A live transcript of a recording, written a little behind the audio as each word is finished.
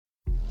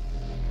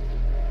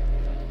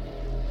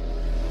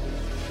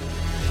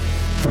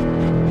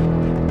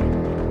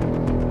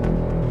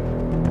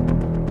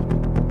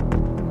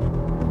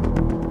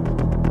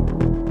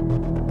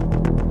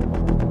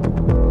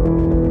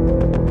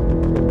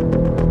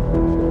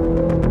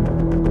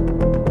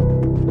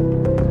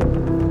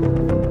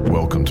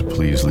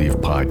Stories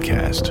Leave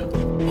podcast,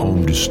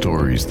 home to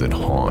stories that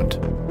haunt.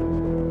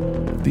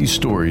 These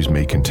stories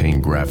may contain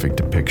graphic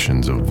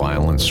depictions of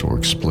violence or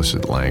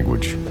explicit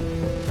language.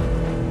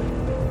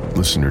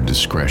 Listener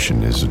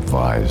discretion is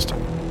advised.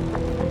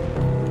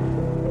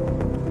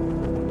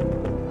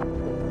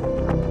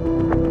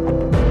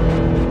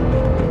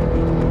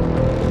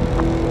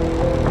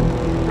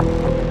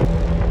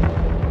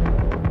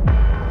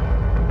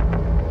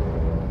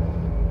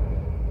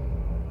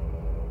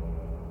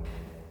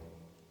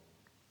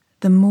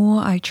 The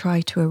more I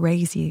try to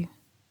erase you,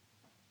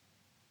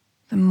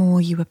 the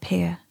more you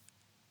appear.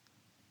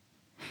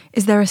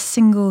 Is there a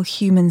single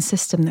human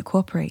system that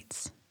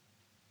cooperates?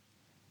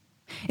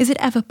 Is it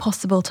ever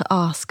possible to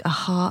ask a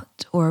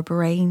heart or a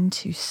brain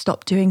to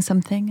stop doing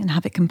something and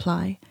have it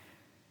comply?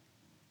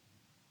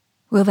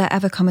 Will there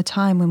ever come a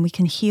time when we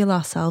can heal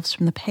ourselves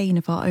from the pain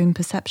of our own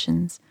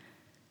perceptions?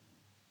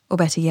 Or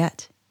better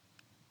yet,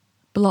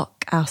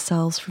 block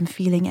ourselves from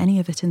feeling any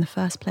of it in the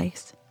first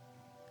place?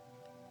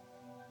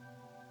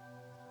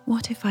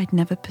 What if I'd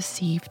never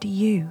perceived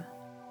you?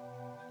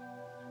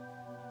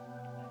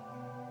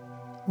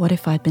 What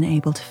if I'd been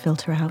able to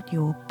filter out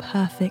your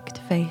perfect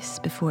face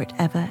before it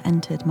ever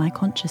entered my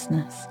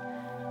consciousness?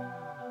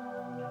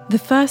 The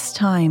first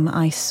time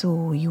I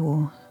saw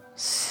your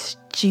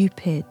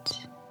stupid,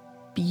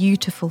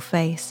 beautiful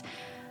face,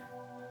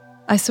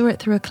 I saw it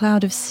through a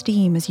cloud of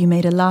steam as you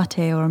made a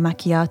latte or a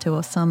macchiato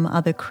or some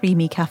other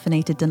creamy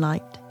caffeinated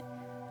delight.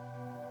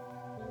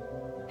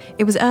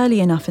 It was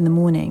early enough in the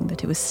morning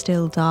that it was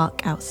still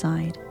dark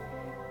outside.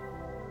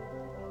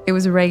 It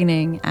was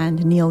raining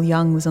and Neil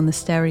Young was on the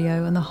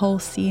stereo and the whole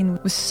scene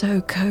was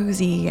so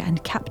cozy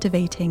and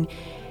captivating.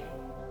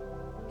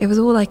 It was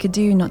all I could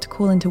do not to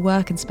call into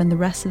work and spend the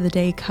rest of the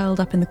day curled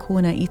up in the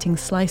corner eating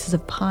slices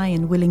of pie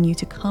and willing you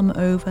to come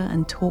over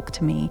and talk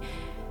to me.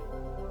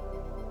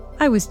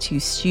 I was too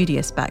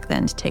studious back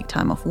then to take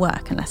time off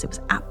work unless it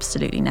was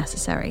absolutely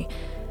necessary.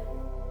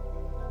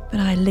 But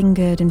I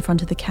lingered in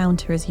front of the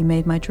counter as you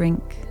made my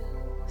drink,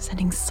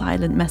 sending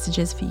silent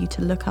messages for you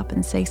to look up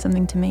and say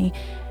something to me.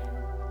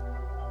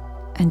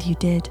 And you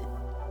did.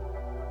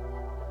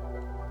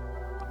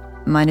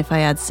 Mind if I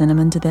add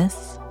cinnamon to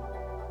this?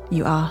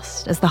 You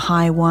asked as the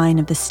high whine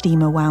of the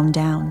steamer wound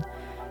down.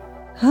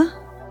 Huh?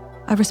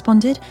 I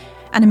responded,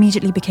 and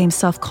immediately became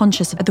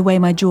self-conscious of the way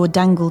my jaw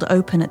dangled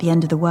open at the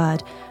end of the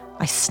word.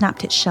 I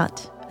snapped it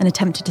shut and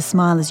attempted to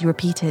smile as you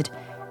repeated,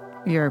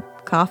 "Your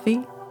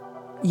coffee?"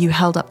 You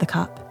held up the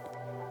cup.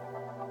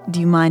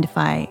 Do you mind if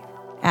I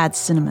add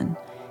cinnamon?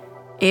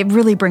 It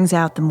really brings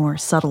out the more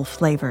subtle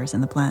flavors in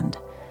the blend.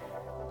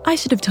 I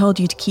should have told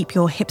you to keep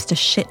your hipster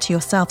shit to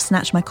yourself,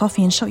 snatched my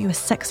coffee and shot you a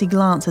sexy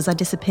glance as I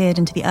disappeared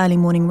into the early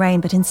morning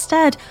rain, but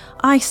instead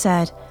I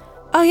said,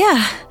 "Oh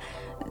yeah,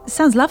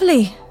 sounds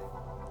lovely."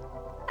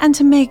 And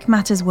to make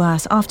matters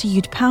worse, after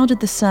you'd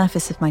powdered the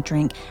surface of my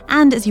drink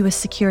and as you were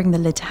securing the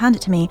lid to hand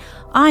it to me,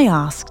 I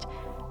asked,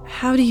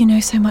 "How do you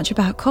know so much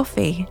about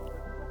coffee?"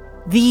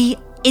 The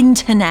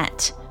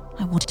internet.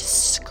 I wanted to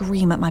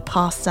scream at my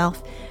past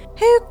self.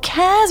 Who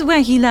cares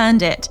where he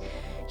learned it?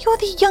 You're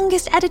the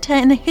youngest editor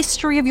in the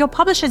history of your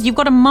publishers. You've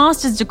got a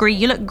master's degree.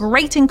 You look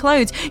great in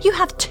clothes. You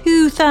have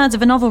 2/3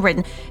 of a novel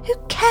written. Who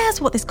cares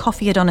what this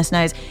coffee Adonis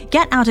knows?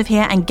 Get out of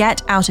here and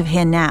get out of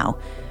here now.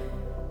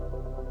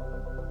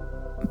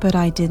 But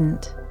I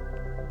didn't.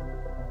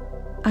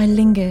 I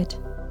lingered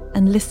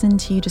and listened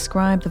to you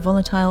describe the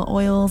volatile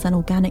oils and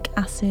organic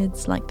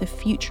acids like the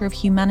future of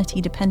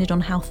humanity depended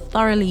on how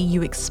thoroughly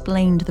you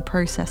explained the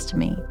process to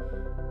me.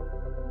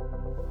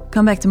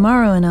 Come back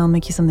tomorrow and I'll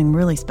make you something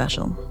really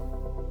special,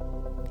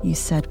 you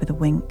said with a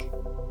wink.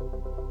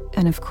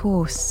 And of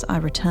course, I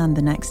returned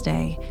the next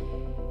day.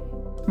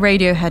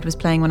 Radiohead was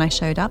playing when I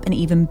showed up, an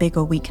even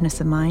bigger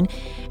weakness of mine,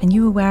 and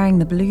you were wearing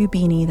the blue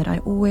beanie that I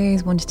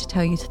always wanted to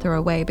tell you to throw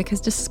away because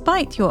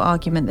despite your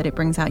argument that it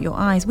brings out your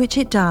eyes, which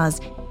it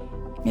does,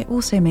 it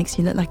also makes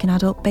you look like an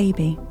adult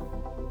baby.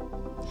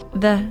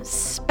 The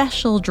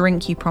special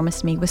drink you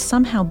promised me was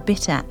somehow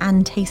bitter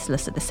and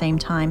tasteless at the same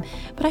time,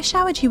 but I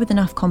showered you with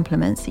enough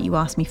compliments that you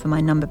asked me for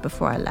my number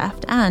before I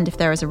left, and if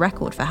there is a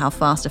record for how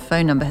fast a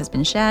phone number has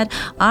been shared,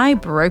 I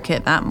broke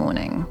it that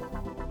morning.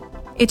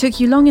 It took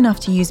you long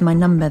enough to use my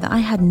number that I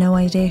had no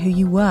idea who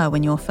you were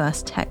when your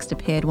first text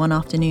appeared one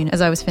afternoon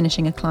as I was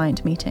finishing a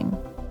client meeting.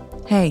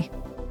 "Hey,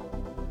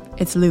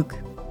 it's Luke,"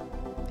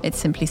 it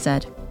simply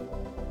said.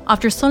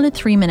 After a solid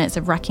 3 minutes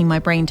of racking my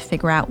brain to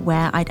figure out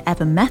where I'd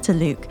ever met a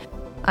Luke,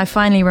 I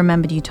finally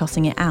remembered you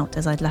tossing it out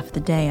as I'd left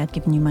the day I'd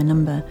given you my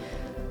number.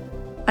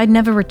 I'd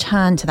never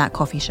returned to that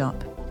coffee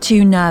shop,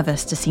 too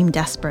nervous to seem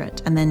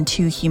desperate and then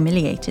too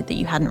humiliated that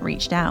you hadn't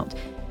reached out.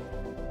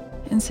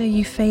 And so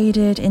you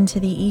faded into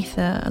the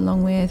ether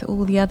along with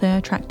all the other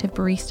attractive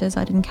baristas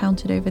I'd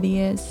encountered over the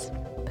years.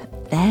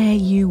 But there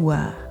you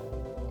were,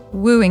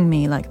 wooing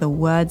me like the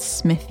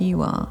wordsmith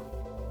you are.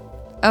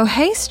 "Oh,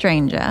 hey,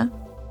 stranger."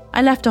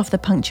 I left off the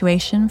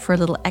punctuation for a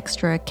little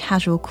extra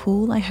casual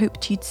cool I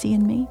hoped you'd see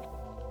in me.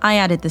 I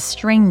added the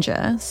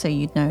stranger so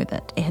you'd know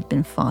that it had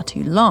been far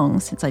too long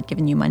since I'd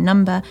given you my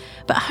number,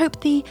 but I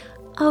hoped the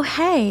 "Oh,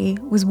 hey,"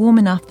 was warm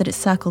enough that it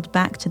circled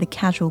back to the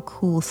casual,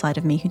 cool side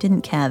of me who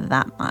didn't care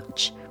that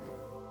much.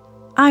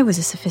 I was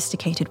a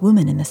sophisticated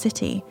woman in the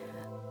city.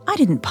 I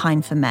didn't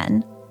pine for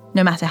men,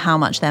 no matter how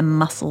much their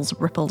muscles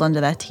rippled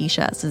under their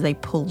t-shirts as they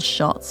pulled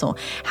shots, or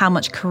how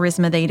much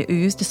charisma they'd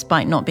ooze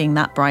despite not being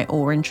that bright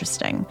or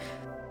interesting.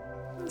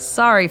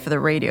 "Sorry for the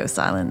radio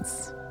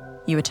silence,"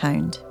 you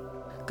atoned.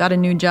 "Got a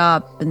new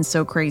job, been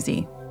so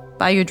crazy.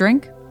 Buy you a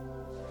drink?"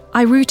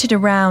 I rooted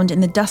around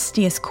in the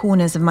dustiest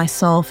corners of my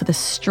soul for the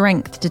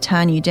strength to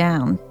turn you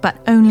down, but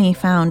only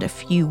found a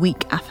few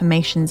weak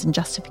affirmations and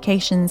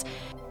justifications.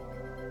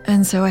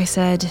 And so I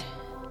said,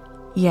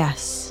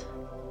 "Yes,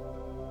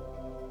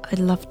 I'd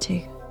love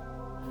to."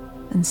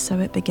 And so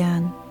it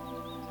began.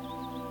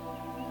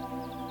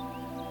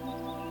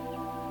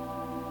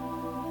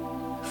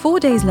 Four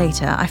days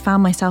later, I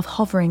found myself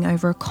hovering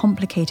over a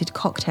complicated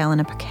cocktail in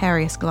a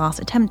precarious glass,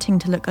 attempting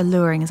to look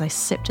alluring as I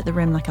sipped at the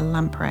rim like a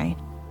lamprey.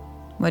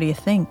 "What do you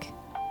think?"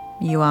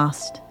 you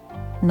asked,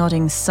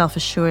 nodding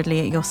self-assuredly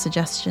at your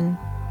suggestion.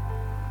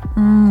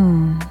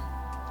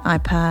 I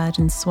purred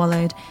and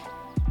swallowed.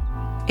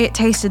 It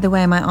tasted the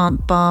way my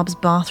Aunt Barb's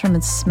bathroom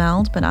had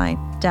smelled, but I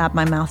dabbed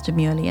my mouth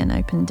demurely and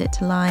opened it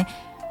to lie.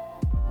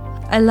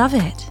 "I love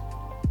it.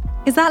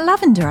 Is that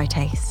lavender I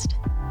taste?"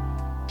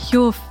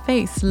 Your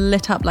face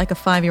lit up like a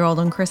 5-year-old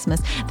on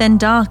Christmas, then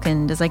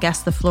darkened as I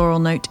guessed the floral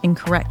note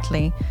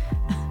incorrectly.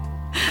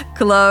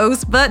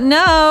 "Close, but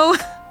no!"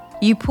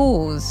 You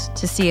paused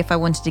to see if I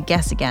wanted to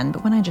guess again,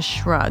 but when I just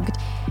shrugged,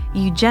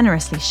 you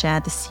generously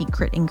shared the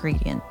secret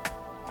ingredient.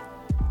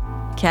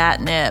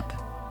 "Catnip."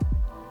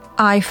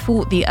 I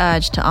fought the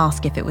urge to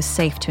ask if it was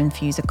safe to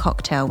infuse a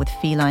cocktail with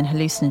feline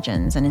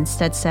hallucinogens and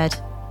instead said,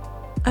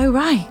 "Oh,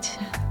 right.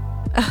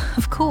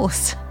 Of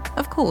course,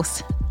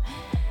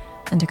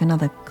 and took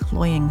another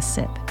cloying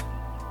sip.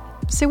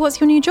 "So what's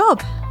your new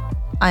job?"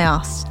 I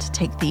asked to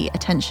take the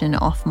attention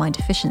off my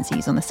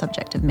deficiencies on the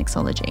subject of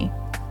mixology.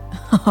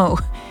 "Oh,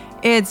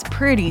 it's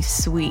pretty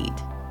sweet."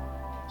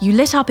 You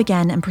lit up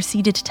again and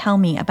proceeded to tell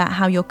me about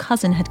how your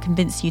cousin had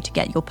convinced you to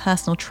get your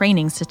personal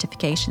training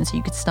certification so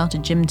you could start a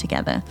gym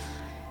together.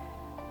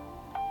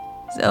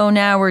 "So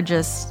now we're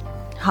just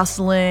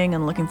hustling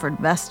and looking for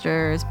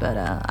investors, but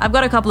I've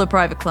got a couple of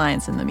private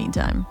clients in the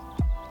meantime."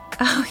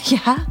 "Oh,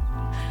 yeah?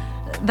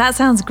 That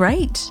sounds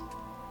great."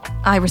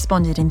 I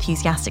responded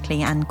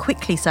enthusiastically and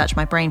quickly searched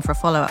my brain for a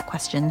follow-up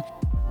question.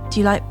 "Do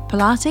you like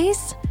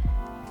Pilates?"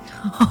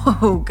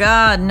 "Oh,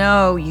 God,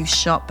 no," you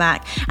shot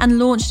back and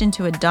launched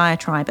into a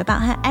diatribe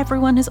about how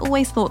everyone has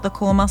always thought the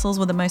core muscles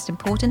were the most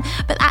important,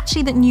 but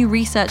actually that new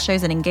research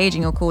shows that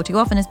engaging your core too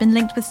often has been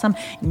linked with some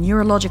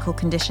neurological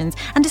conditions.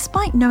 And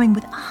despite knowing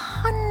with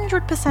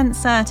 100%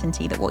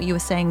 certainty that what you were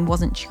saying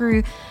wasn't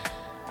true,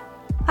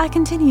 I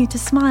continued to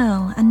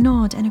smile and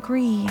nod and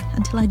agree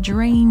until I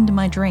drained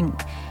my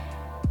drink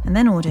and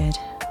then ordered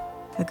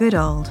a good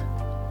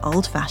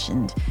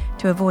old-fashioned,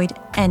 to avoid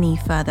any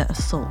further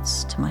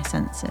assaults to my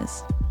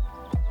senses.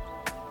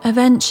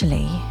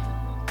 Eventually,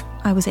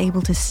 I was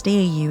able to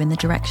steer you in the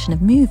direction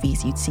of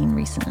movies you'd seen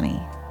recently.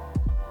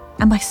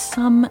 And by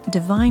some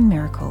divine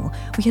miracle,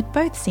 we had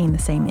both seen the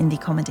same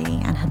indie comedy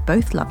and had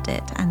both loved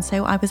it, and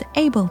so I was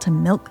able to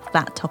milk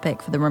that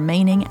topic for the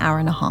remaining hour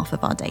and a half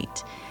of our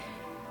date.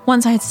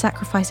 Once I had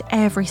sacrificed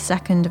every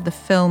second of the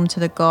film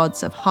to the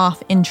gods of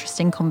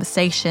half-interesting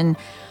conversation,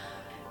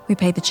 we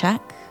paid the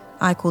check.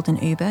 I called an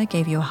Uber,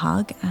 gave you a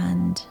hug,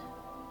 and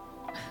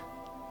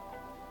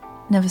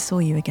never saw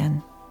you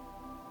again.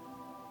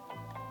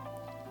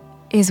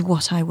 Is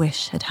what I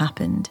wish had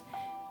happened.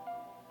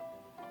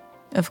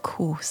 Of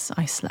course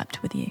I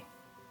slept with you.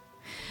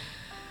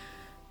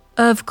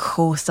 Of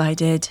course I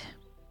did.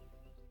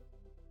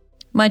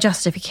 My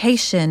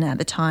justification at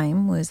the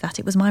time was that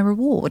it was my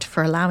reward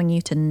for allowing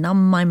you to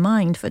numb my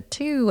mind for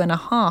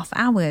 2.5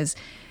 hours.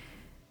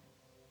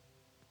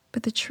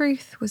 But the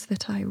truth was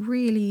that I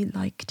really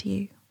liked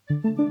you.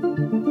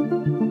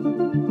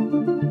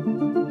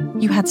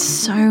 You had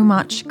so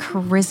much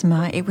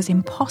charisma, it was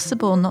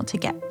impossible not to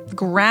get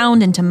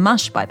ground into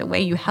mush by the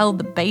way you held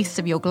the base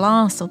of your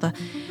glass or the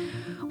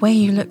way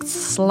you looked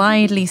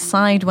slyly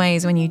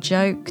sideways when you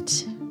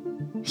joked.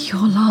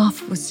 Your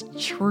laugh was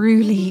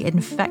truly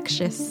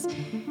infectious.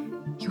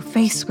 Your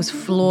face was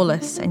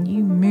flawless and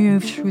you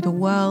moved through the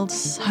world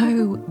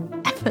so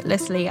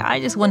effortlessly. I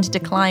just wanted to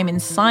climb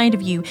inside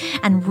of you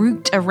and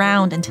root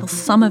around until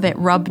some of it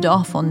rubbed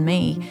off on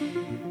me.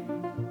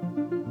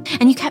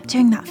 And you kept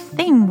doing that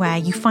thing where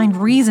you find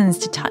reasons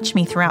to touch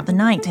me throughout the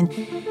night, and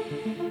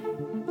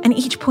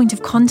each point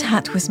of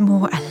contact was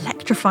more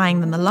electrifying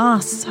than the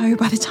last. So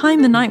by the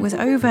time the night was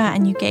over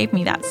and you gave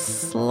me that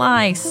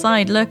sly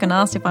side look and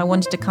asked if I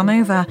wanted to come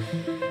over,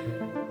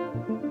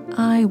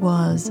 I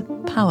was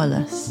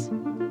powerless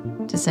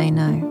to say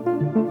no.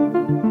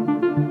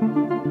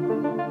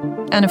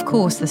 And of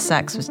course the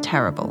sex was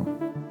terrible.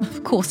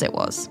 Of course it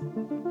was.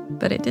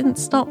 But it didn't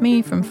stop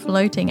me from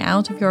floating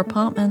out of your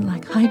apartment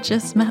like I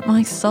just met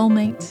my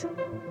soulmate.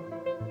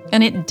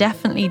 And it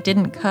definitely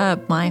didn't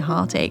curb my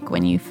heartache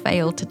when you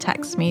failed to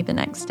text me the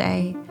next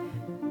day.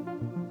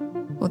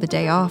 or the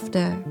day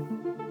after,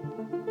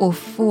 or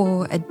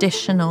 4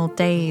 additional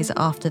days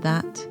after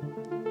that.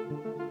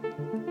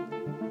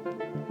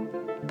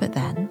 But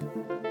then,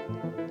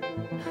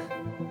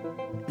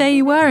 there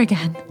you were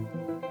again.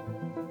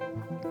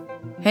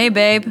 Hey,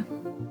 babe.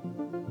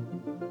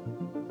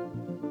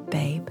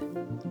 Babe.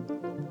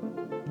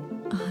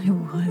 I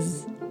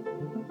was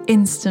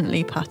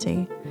instantly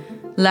putty.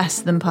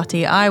 Less than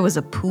putty, I was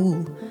a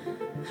pool.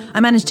 I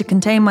managed to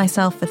contain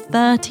myself for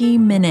 30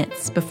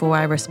 minutes before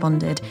I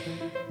responded.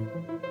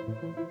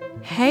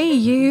 Hey,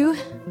 you.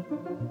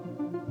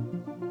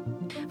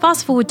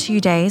 Fast forward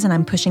 2 days and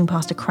I'm pushing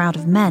past a crowd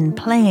of men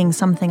playing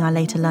something I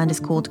later learned is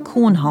called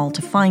cornhole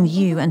to find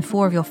you and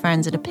 4 of your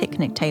friends at a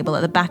picnic table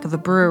at the back of a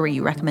brewery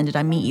you recommended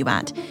I meet you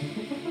at.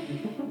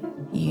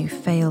 You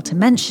failed to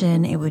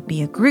mention it would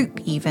be a group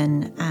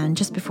even, and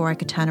just before I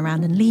could turn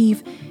around and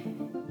leave,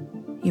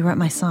 you were at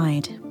my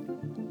side,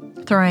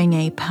 throwing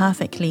a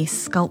perfectly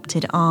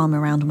sculpted arm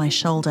around my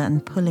shoulder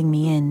and pulling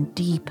me in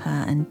deeper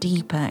and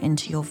deeper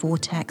into your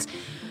vortex,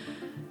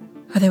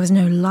 where there was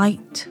no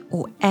light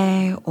or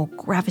air or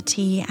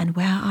gravity, and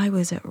where I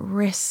was at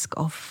risk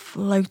of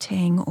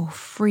floating or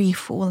free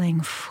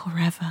falling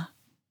forever.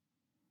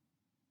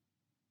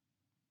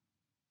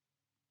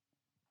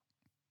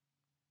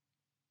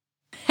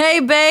 Hey,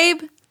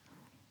 babe!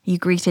 You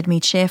greeted me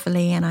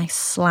cheerfully, and I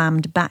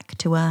slammed back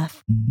to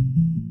earth.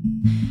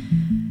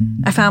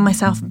 I found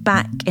myself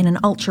back in an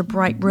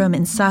ultra-bright room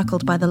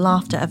encircled by the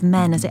laughter of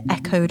men as it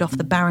echoed off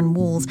the barren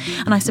walls,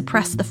 and I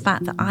suppressed the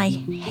fact that I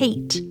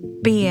hate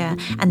beer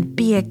and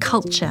beer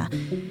culture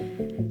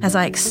as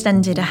I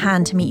extended a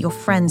hand to meet your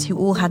friends who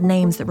all had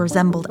names that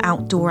resembled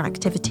outdoor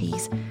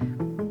activities.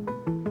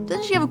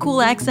 Doesn't she have a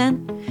cool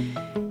accent?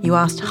 You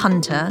asked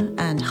Hunter,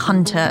 and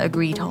Hunter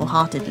agreed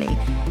wholeheartedly.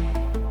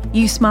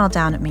 You smiled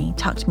down at me,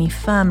 tucked me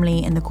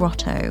firmly in the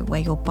grotto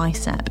where your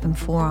bicep and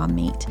forearm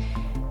meet,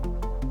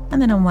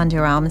 and then unwound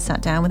your arm and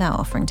sat down without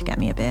offering to get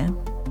me a beer.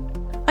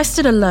 I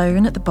stood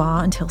alone at the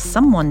bar until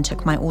someone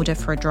took my order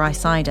for a dry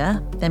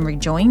cider, then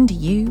rejoined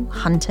you,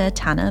 Hunter,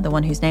 Tanner, the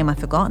one whose name I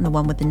forgot, and the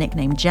one with the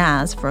nickname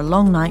Jazz, for a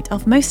long night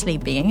of mostly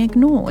being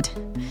ignored.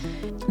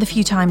 The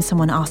few times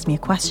someone asked me a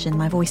question,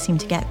 my voice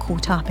seemed to get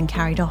caught up and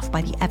carried off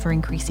by the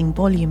ever-increasing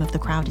volume of the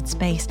crowded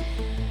space,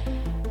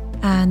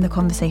 and the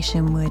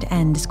conversation would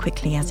end as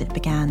quickly as it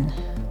began.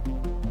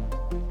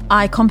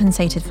 I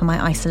compensated for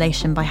my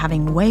isolation by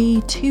having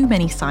way too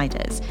many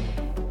ciders.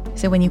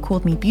 So when you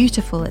called me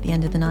beautiful at the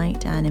end of the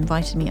night and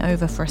invited me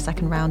over for a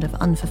second round of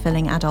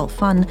unfulfilling adult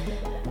fun,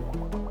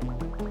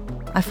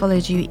 I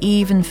followed you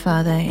even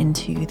further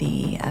into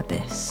the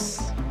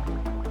abyss.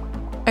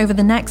 Over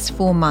the next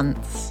 4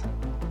 months,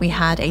 we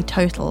had a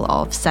total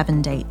of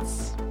 7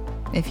 dates,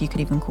 if you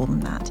could even call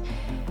them that.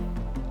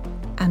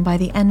 And by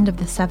the end of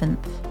the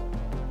 7th,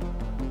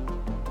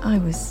 I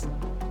was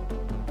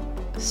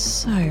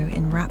so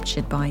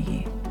enraptured by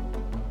you.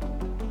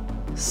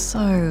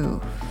 So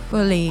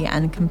fully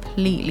and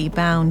completely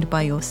bound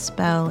by your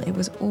spell, it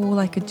was all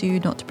I could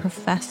do not to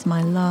profess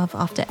my love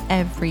after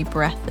every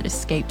breath that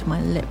escaped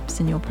my lips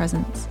in your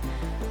presence.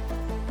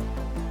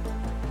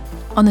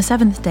 On the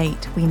 7th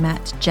date, we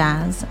met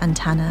Jazz and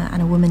Tanner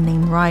and a woman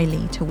named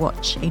Riley to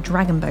watch a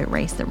dragon boat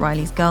race that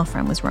Riley's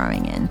girlfriend was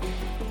rowing in.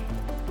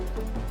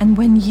 And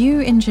when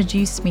you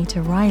introduced me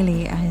to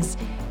Riley as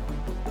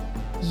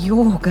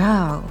your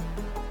girl,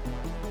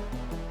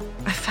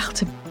 I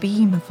felt a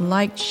beam of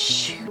light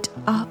shoot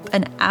up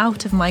and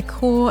out of my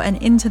core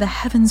and into the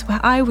heavens, where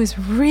I was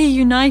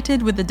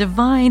reunited with the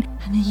divine,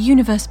 and the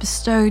universe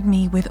bestowed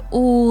me with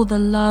all the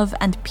love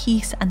and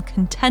peace and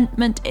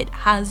contentment it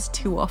has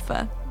to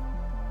offer.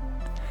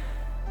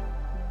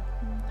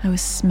 I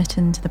was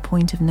smitten to the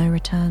point of no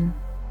return.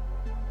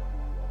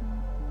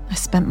 I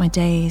spent my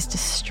days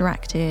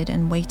distracted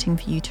and waiting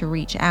for you to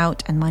reach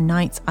out, and my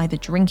nights either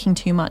drinking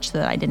too much so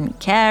that I didn't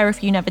care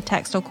if you never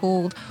texted or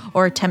called,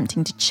 or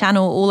attempting to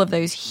channel all of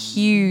those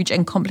huge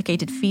and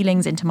complicated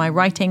feelings into my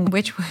writing,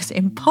 which was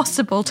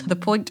impossible to the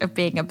point of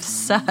being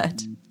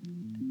absurd.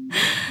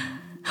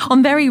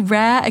 On very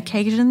rare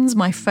occasions,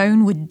 my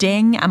phone would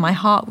ding and my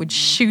heart would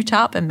shoot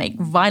up and make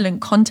violent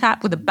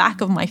contact with the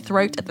back of my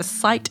throat at the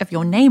sight of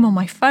your name on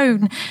my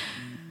phone.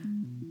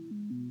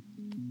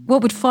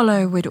 What would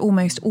follow would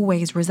almost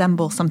always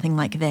resemble something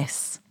like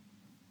this.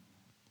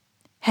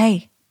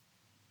 Hey.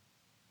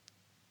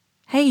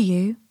 Hey,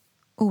 you.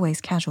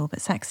 Always casual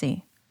but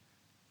sexy.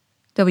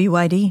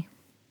 WYD.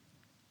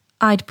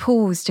 I'd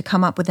pause to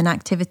come up with an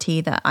activity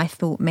that I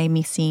thought made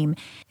me seem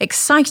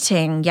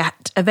exciting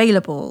yet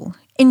available,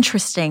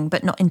 interesting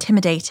but not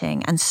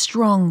intimidating, and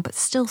strong but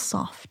still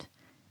soft.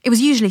 It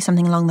was usually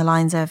something along the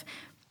lines of,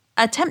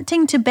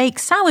 attempting to bake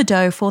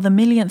sourdough for the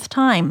millionth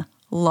time,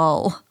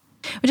 lol.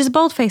 Which is a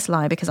bold-faced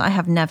lie, because I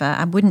have never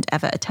and wouldn't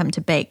ever attempt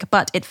to bake,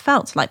 but it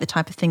felt like the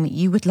type of thing that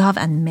you would love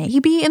and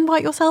maybe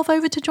invite yourself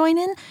over to join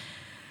in.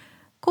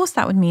 Of course,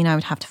 that would mean I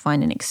would have to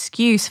find an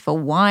excuse for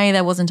why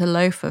there wasn't a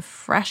loaf of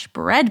fresh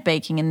bread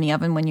baking in the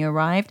oven when you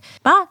arrived,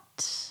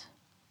 but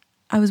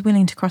I was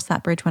willing to cross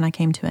that bridge when I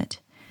came to it.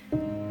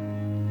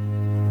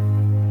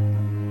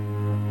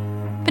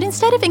 But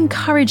instead of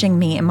encouraging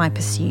me in my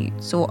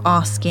pursuits or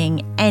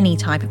asking any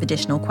type of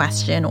additional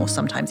question or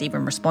sometimes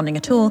even responding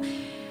at all,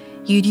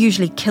 you'd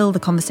usually kill the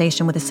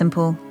conversation with a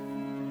simple,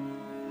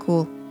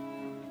 cool.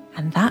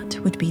 And that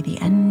would be the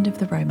end of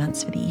the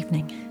romance for the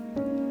evening.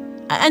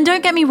 And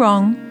don't get me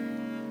wrong,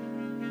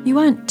 you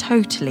weren't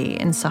totally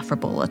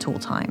insufferable at all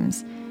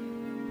times.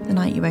 The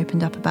night you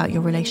opened up about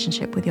your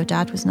relationship with your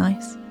dad was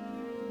nice.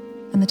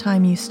 And the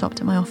time you stopped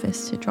at my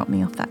office to drop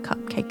me off that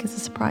cupcake as a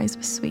surprise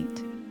was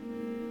sweet.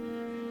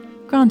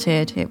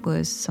 Granted, it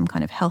was some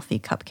kind of healthy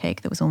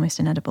cupcake that was almost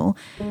inedible,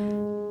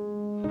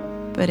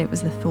 but it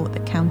was the thought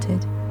that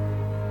counted.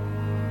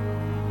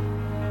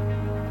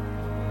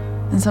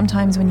 And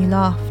sometimes when you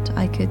laughed,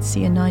 I could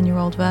see a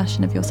 9-year-old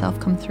version of yourself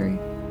come through.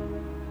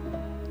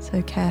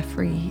 So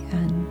carefree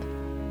and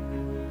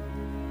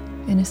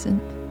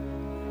innocent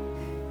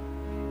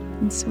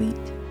and sweet.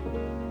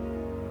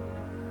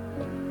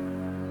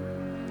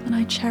 And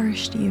I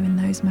cherished you in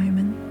those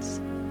moments.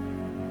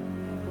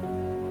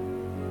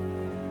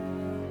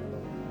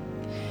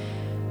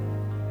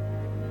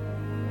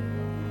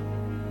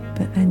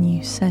 But then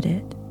you said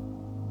it,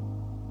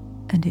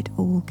 and it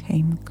all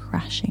came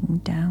crashing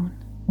down.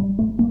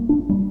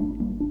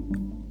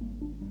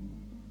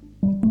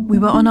 We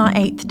were on our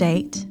 8th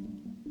date,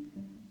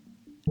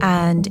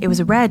 and it was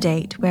a rare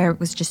date where it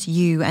was just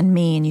you and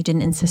me and you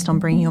didn't insist on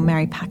bringing your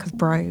merry pack of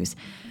bros.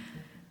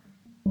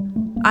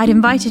 I'd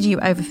invited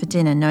you over for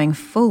dinner knowing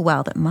full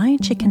well that my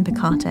chicken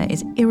piccata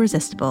is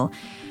irresistible.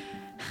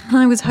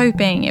 I was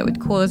hoping it would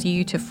cause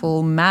you to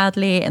fall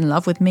madly in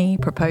love with me,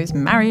 propose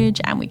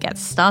marriage, and we get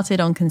started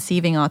on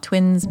conceiving our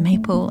twins,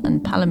 Maple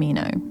and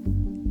Palomino.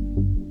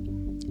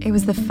 It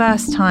was the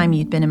first time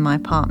you'd been in my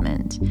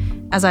apartment,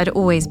 as I'd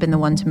always been the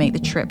one to make the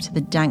trip to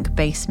the dank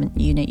basement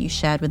unit you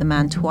shared with a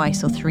man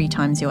twice or 3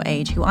 times your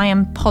age, who I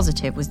am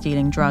positive was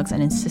dealing drugs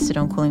and insisted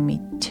on calling me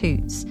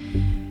Toots.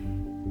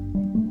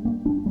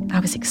 I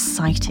was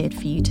excited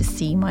for you to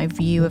see my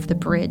view of the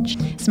bridge,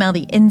 smell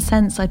the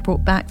incense I'd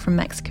brought back from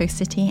Mexico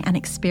City, and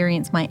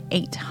experience my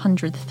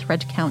 800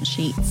 thread count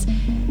sheets.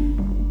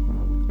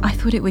 I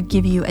thought it would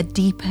give you a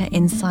deeper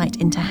insight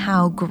into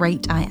how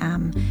great I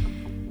am,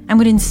 and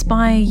would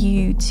inspire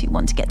you to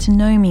want to get to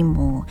know me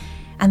more,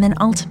 and then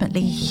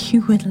ultimately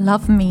you would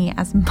love me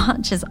as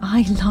much as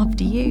I loved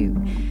you.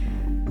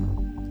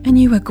 And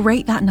you were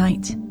great that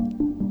night.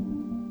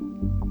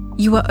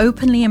 You were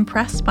openly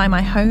impressed by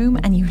my home,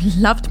 and you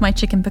loved my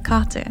chicken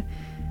piccata.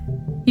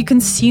 You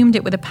consumed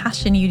it with a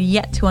passion you'd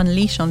yet to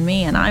unleash on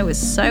me, and I was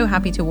so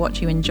happy to watch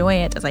you enjoy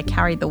it as I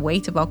carried the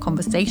weight of our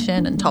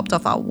conversation and topped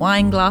off our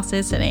wine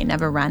glasses so they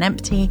never ran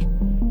empty.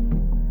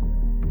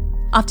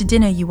 After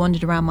dinner, you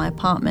wandered around my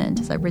apartment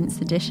as I rinsed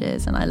the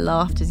dishes, and I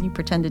laughed as you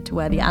pretended to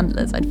wear the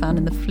antlers I'd found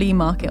in the flea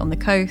market on the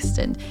coast,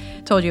 and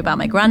told you about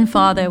my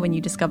grandfather when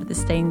you discovered the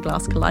stained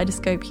glass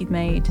kaleidoscope he'd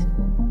made.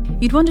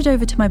 You'd wandered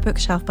over to my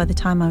bookshelf by the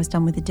time I was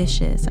done with the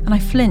dishes, and I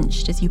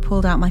flinched as you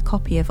pulled out my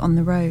copy of On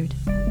the Road.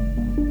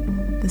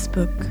 This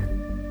book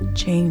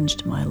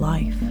changed my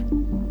life.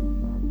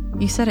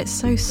 You said it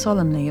so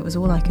solemnly it was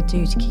all I could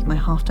do to keep my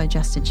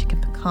half-digested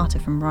chicken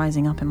piccata from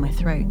rising up in my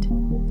throat.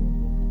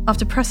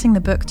 After pressing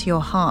the book to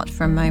your heart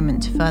for a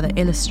moment to further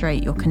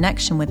illustrate your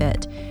connection with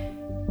it,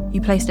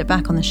 you placed it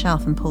back on the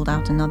shelf and pulled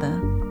out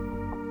another.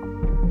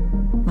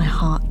 My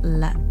heart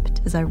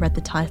leapt as I read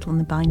the title on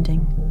the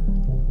binding.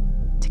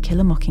 To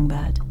Kill a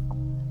Mockingbird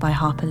by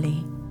Harper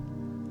Lee.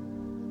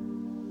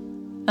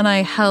 And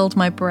I held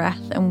my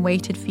breath and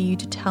waited for you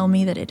to tell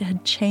me that it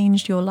had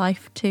changed your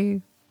life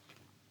too.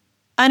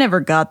 I never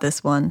got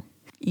this one.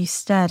 You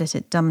stared at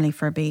it dumbly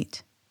for a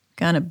beat.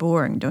 Kinda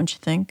boring, don't you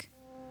think?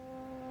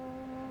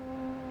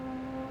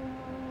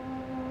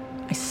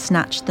 I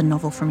snatched the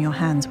novel from your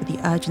hands with the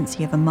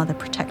urgency of a mother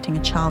protecting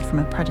a child from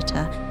a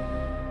predator.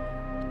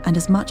 And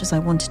as much as I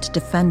wanted to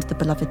defend the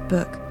beloved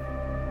book,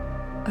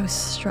 I was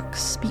struck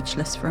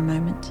speechless for a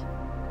moment.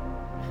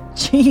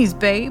 Jeez,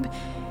 babe.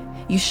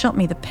 You shot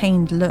me the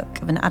pained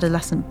look of an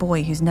adolescent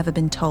boy who's never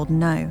been told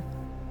no.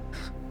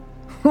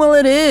 Well,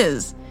 it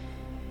is.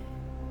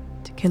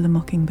 To Kill a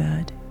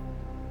Mockingbird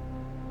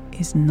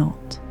is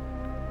not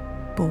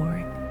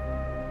boring.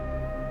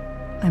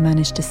 I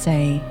managed to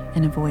say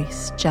in a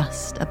voice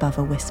just above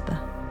a whisper.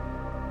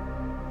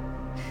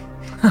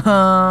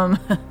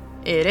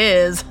 It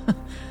is.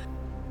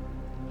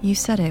 You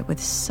said it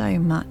with so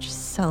much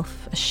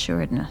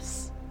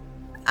self-assuredness.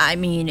 I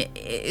mean,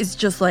 it's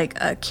just like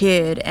a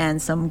kid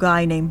and some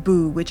guy named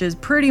Boo, which is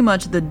pretty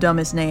much the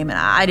dumbest name, and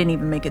I didn't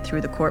even make it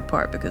through the court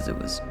part because it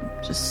was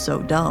just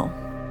so dull.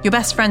 Your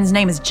best friend's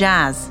name is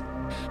Jazz.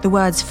 The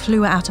words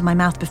flew out of my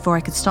mouth before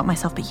I could stop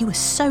myself, but you were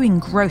so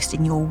engrossed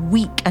in your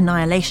weak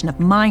annihilation of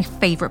my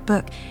favourite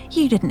book,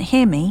 you didn't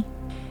hear me.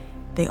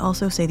 They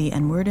also say the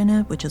N-word in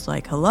it, which is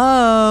like,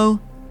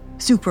 hello?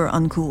 Super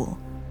uncool.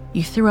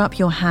 You threw up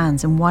your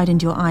hands and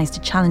widened your eyes to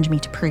challenge me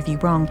to prove you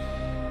wrong.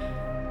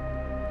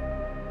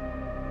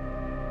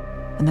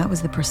 And that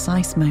was the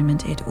precise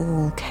moment it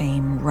all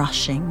came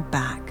rushing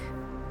back.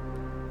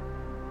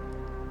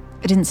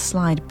 It didn't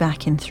slide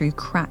back in through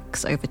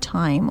cracks over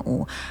time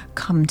or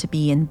come to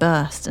be in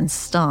bursts and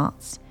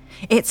starts.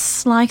 It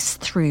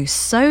sliced through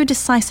so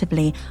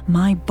decisively,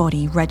 my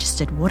body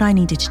registered what I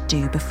needed to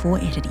do before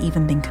it had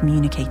even been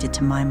communicated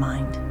to my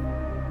mind.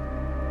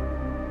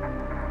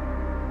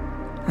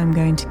 I'm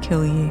going to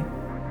kill you.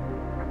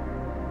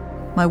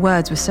 My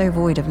words were so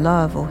void of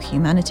love or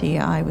humanity,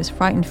 I was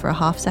frightened for a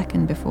half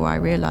second before I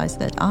realised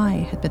that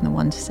I had been the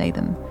one to say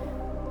them.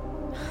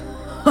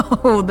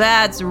 Oh,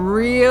 that's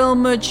real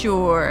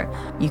mature.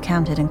 You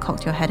countered and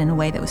cocked your head in a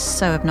way that was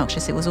so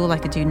obnoxious it was all I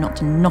could do not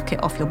to knock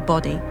it off your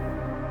body.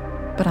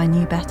 But I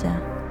knew better.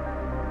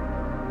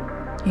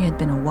 It had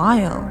been a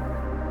while,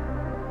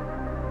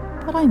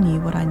 but I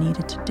knew what I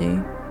needed to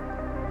do.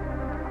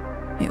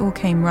 It all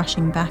came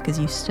rushing back as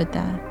you stood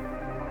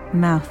there,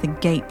 mouth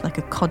agape like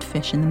a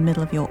codfish in the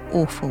middle of your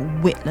awful,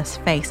 witless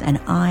face, and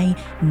I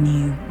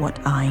knew what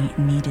I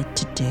needed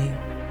to do.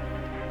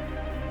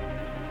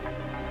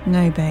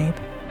 No, babe,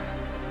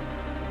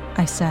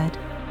 I said,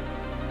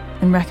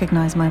 and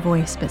recognized my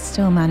voice, but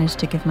still managed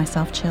to give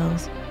myself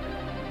chills.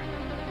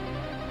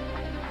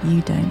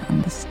 You don't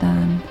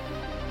understand.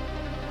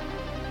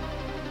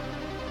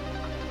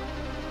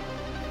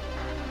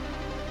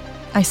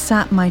 I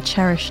sat my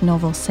cherished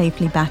novel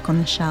safely back on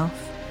the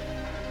shelf,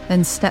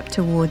 then stepped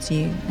towards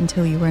you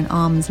until you were an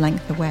arm's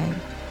length away.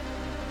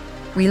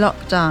 We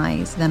locked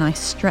eyes, then I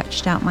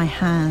stretched out my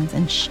hands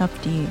and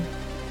shoved you,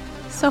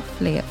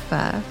 softly at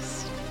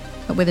first,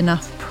 but with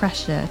enough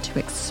pressure to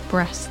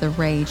express the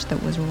rage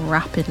that was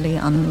rapidly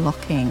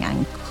unlocking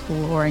and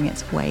clawing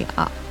its way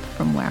up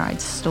from where I'd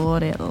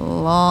stored it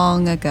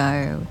long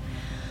ago.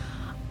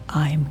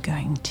 I'm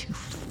going to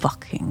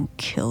fucking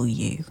kill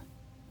you.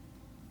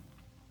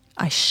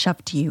 I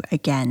shoved you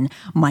again,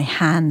 my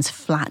hands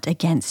flat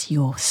against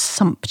your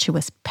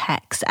sumptuous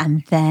pecs,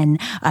 and then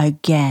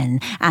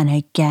again and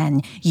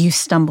again. You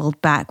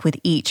stumbled back with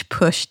each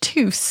push,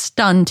 too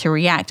stunned to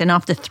react, and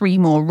after 3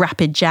 more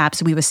rapid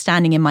jabs, we were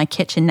standing in my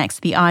kitchen next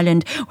to the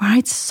island where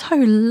I'd so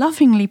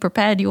lovingly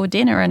prepared your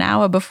dinner an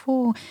hour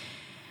before.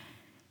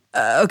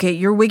 Okay,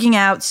 you're wigging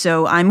out,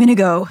 so I'm gonna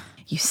go,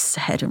 you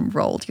said and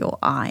rolled your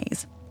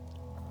eyes.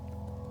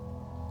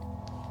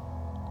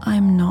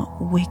 I'm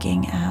not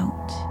wigging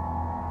out,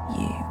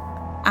 you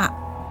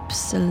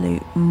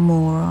absolute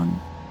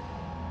moron.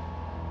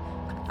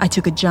 I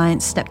took a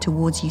giant step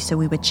towards you so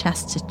we were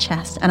chest to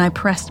chest, and I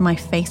pressed my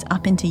face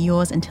up into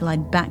yours until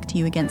I'd backed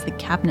you against the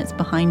cabinets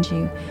behind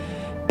you.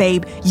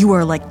 Babe, you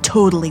are like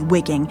totally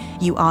wigging,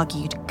 you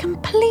argued,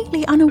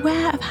 completely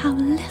unaware of how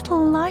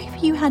little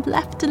life you had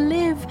left to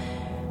live.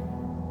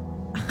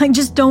 I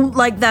just don't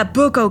like that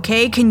book,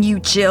 okay? Can you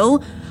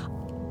chill?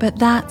 But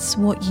that's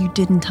what you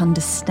didn't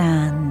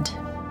understand.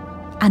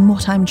 And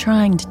what I'm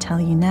trying to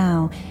tell you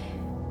now,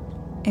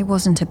 it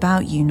wasn't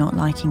about you not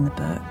liking the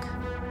book.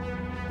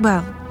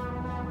 Well,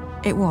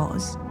 it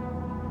was.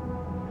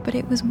 But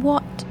it was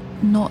what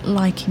not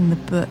liking the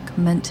book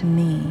meant to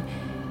me,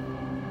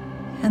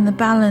 and the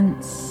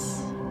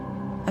balance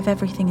of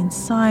everything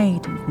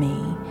inside of me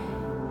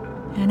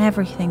and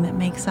everything that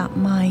makes up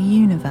my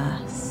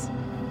universe.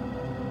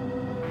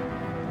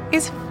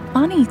 It's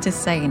funny to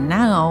say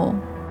now,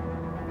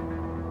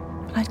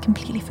 but I'd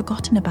completely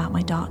forgotten about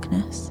my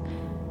darkness,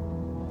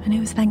 and it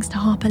was thanks to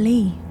Harper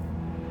Lee.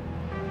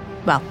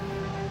 Well,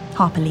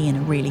 Harper Lee and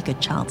a really good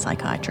child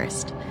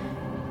psychiatrist.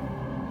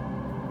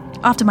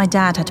 After my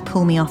dad had to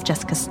pull me off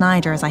Jessica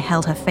Snyder as I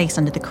held her face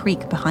under the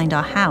creek behind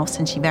our house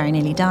and she very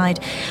nearly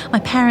died, my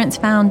parents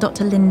found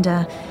Dr.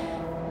 Linda,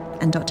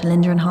 and Dr.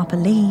 Linda and Harper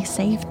Lee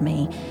saved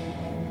me,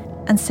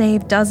 and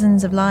saved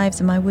dozens of lives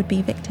of my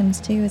would-be victims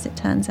too, as it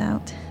turns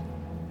out.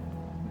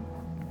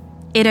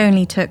 It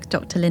only took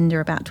Dr. Linda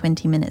about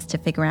 20 minutes to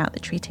figure out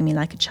that treating me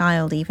like a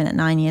child, even at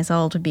 9 years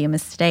old, would be a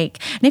mistake,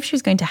 and if she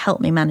was going to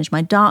help me manage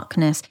my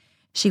darkness,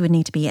 she would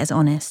need to be as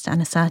honest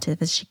and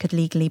assertive as she could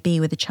legally be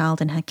with a child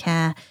in her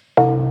care.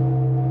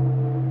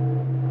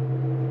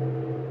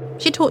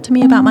 She talked to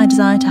me about my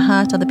desire to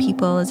hurt other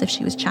people as if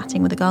she was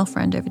chatting with a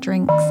girlfriend over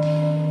drinks.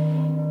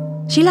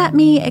 She let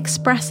me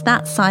express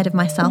that side of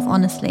myself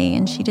honestly,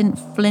 and she didn't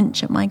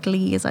flinch at my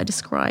glee as I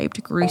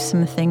described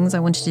gruesome things I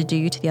wanted to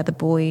do to the other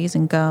boys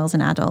and girls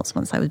and adults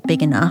once I was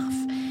big enough.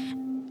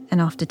 And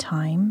after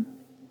time,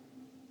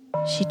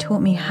 she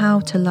taught me how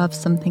to love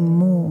something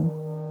more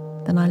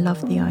than I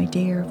loved the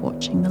idea of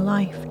watching the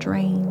life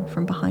drain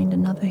from behind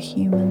another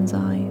human's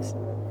eyes.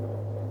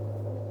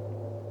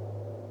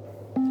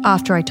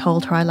 After I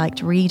told her I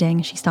liked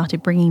reading, she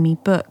started bringing me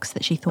books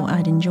that she thought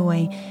I'd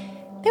enjoy.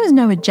 There was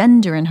no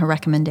agenda in her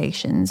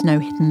recommendations, no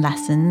hidden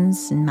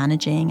lessons in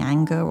managing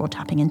anger or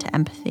tapping into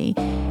empathy.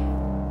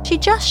 She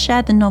just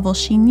shared the novels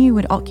she knew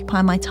would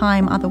occupy my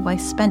time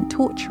otherwise spent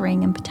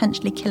torturing and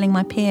potentially killing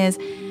my peers.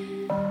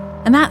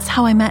 And that's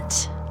how I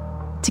met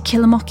To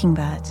Kill a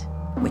Mockingbird,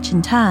 which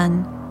in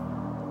turn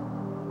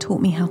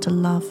taught me how to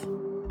love.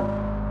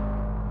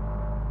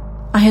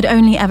 I had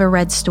only ever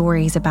read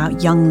stories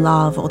about young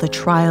love or the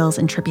trials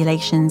and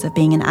tribulations of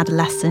being an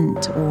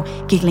adolescent or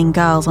giggling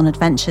girls on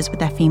adventures with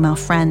their female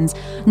friends,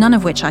 none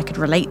of which I could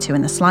relate to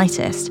in the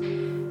slightest.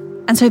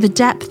 And so the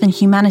depth and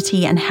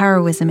humanity and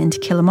heroism in To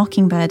Kill a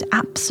Mockingbird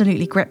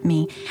absolutely gripped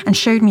me and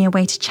showed me a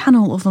way to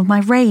channel all of my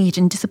rage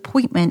and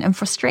disappointment and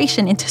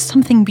frustration into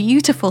something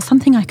beautiful,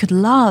 something I could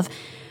love.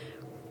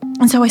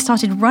 And so I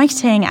started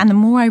writing, and the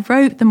more I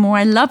wrote, the more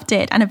I loved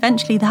it. And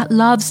eventually that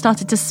love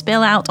started to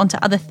spill out onto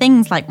other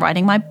things like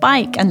riding my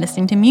bike and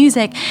listening to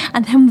music.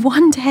 And then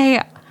one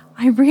day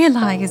I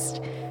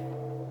realized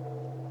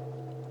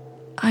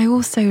I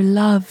also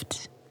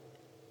loved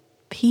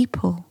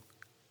people.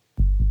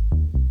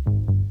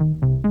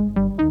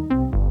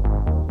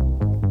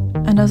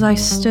 And as I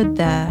stood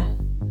there,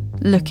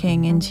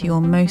 looking into your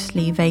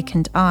mostly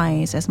vacant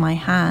eyes as my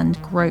hand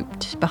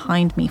groped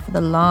behind me for the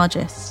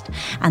largest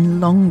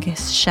and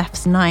longest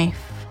chef's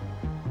knife,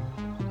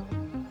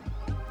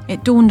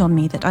 it dawned on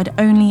me that I'd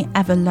only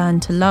ever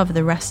learned to love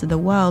the rest of the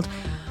world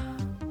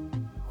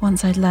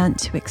once I'd learnt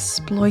to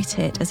exploit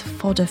it as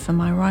fodder for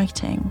my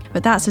writing.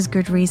 But that's as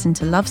good reason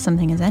to love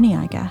something as any,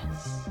 I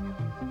guess.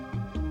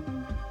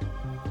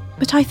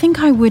 But I think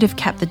I would have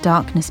kept the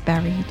darkness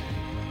buried.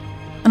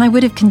 And I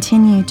would have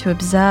continued to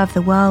observe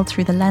the world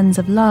through the lens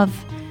of love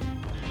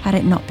had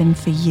it not been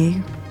for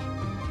you.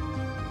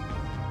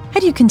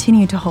 Had you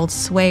continued to hold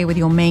sway with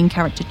your main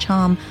character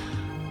charm,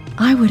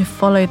 I would have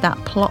followed that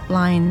plot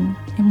line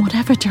in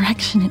whatever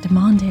direction it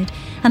demanded.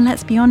 And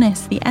let's be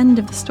honest, the end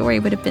of the story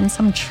would have been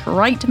some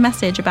trite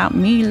message about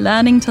me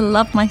learning to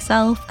love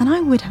myself, and I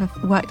would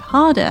have worked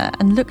harder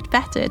and looked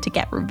better to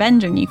get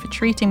revenge on you for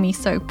treating me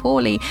so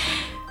poorly.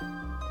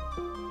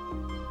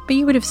 But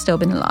you would have still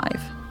been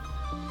alive.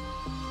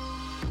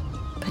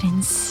 But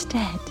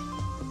instead,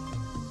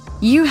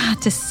 you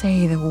had to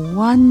say the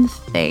one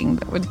thing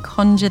that would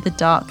conjure the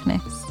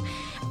darkness.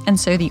 And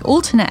so the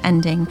alternate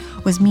ending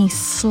was me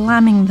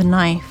slamming the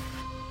knife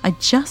I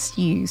just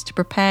used to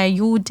prepare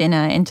your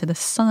dinner into the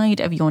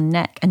side of your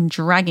neck and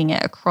dragging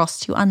it across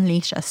to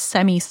unleash a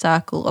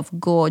semicircle of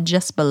gore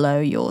just below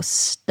your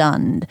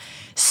stunned,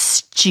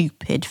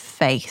 stupid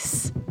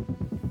face.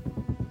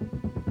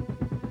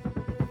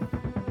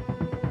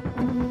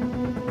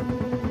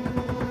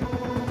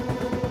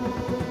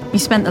 You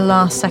spent the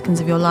last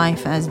seconds of your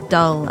life as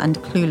dull and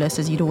clueless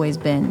as you'd always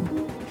been.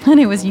 And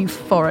it was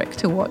euphoric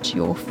to watch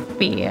your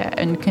fear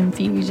and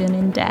confusion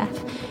in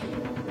death.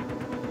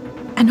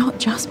 And not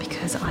just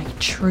because I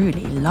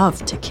truly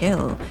love to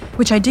kill,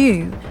 which I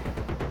do,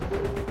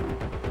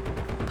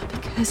 but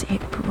because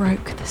it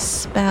broke the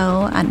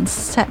spell and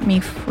set me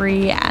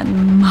free.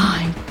 And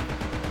my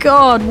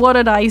God, what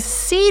had I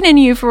seen in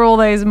you for all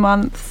those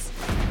months?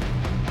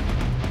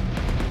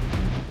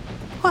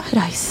 What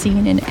had I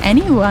seen in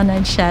anyone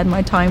I'd shared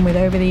my time with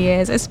over the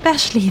years,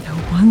 especially the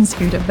ones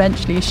who'd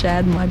eventually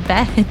shared my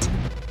bed?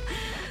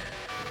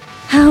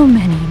 How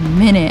many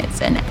minutes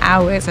and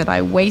hours had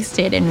I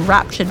wasted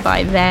enraptured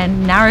by their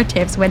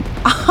narratives when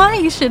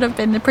I should have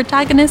been the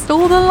protagonist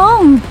all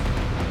along?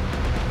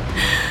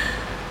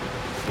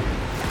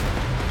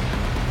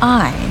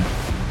 I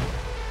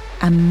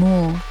am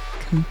more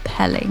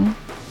compelling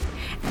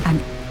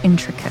and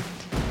intricate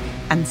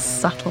and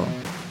subtle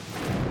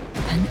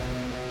than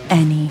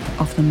any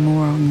of the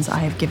morons I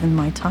have given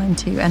my time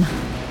to, and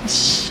I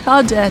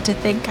shudder to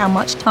think how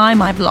much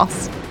time I've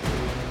lost.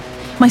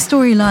 My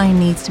storyline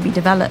needs to be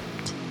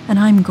developed, and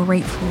I'm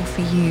grateful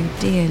for you,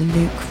 dear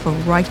Luke, for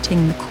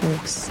writing the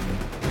course.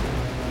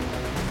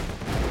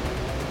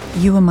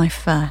 You are my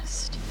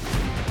first,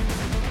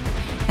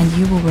 and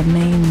you will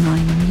remain my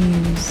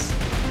muse.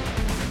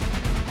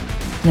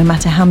 No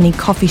matter how many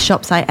coffee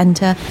shops I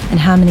enter, and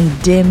how many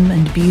dim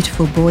and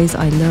beautiful boys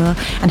I lure,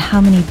 and how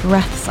many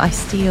breaths I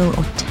steal,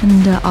 or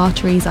tender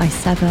arteries I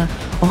sever,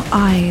 or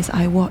eyes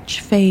I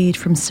watch fade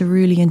from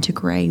cerulean to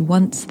grey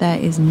once there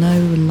is no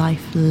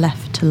life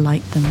left to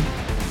light them.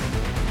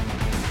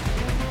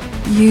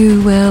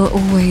 You will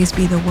always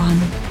be the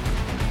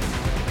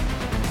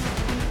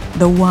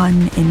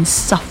one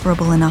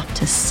insufferable enough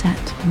to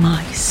set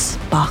my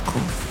sparkle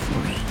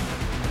free.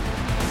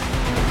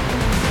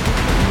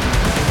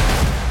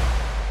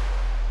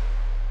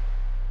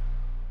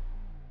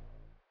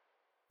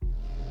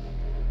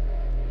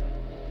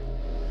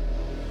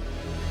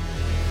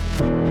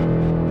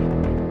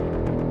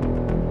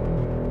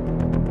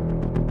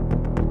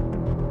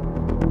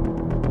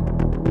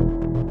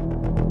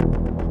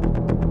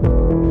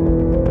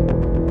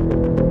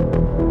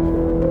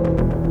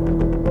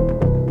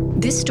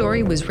 This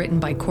story was written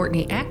by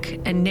Courtney Eck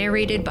and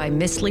narrated by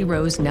Miss Lee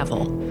Rose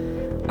Neville.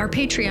 Our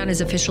Patreon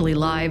is officially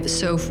live,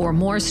 so for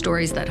more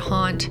stories that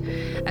haunt,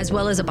 as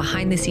well as a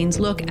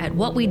behind-the-scenes look at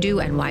what we do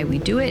and why we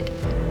do it,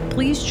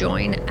 please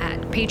join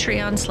at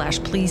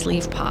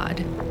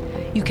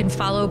Patreon/PleaseLeavePod. You can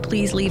follow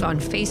Please Leave on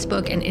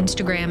Facebook and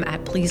Instagram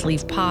at Please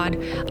Leave Pod.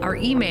 Our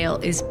email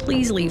is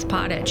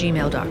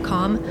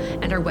pleaseleavepod@gmail.com,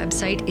 and our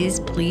website is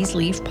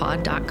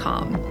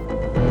pleaseleavepod.com.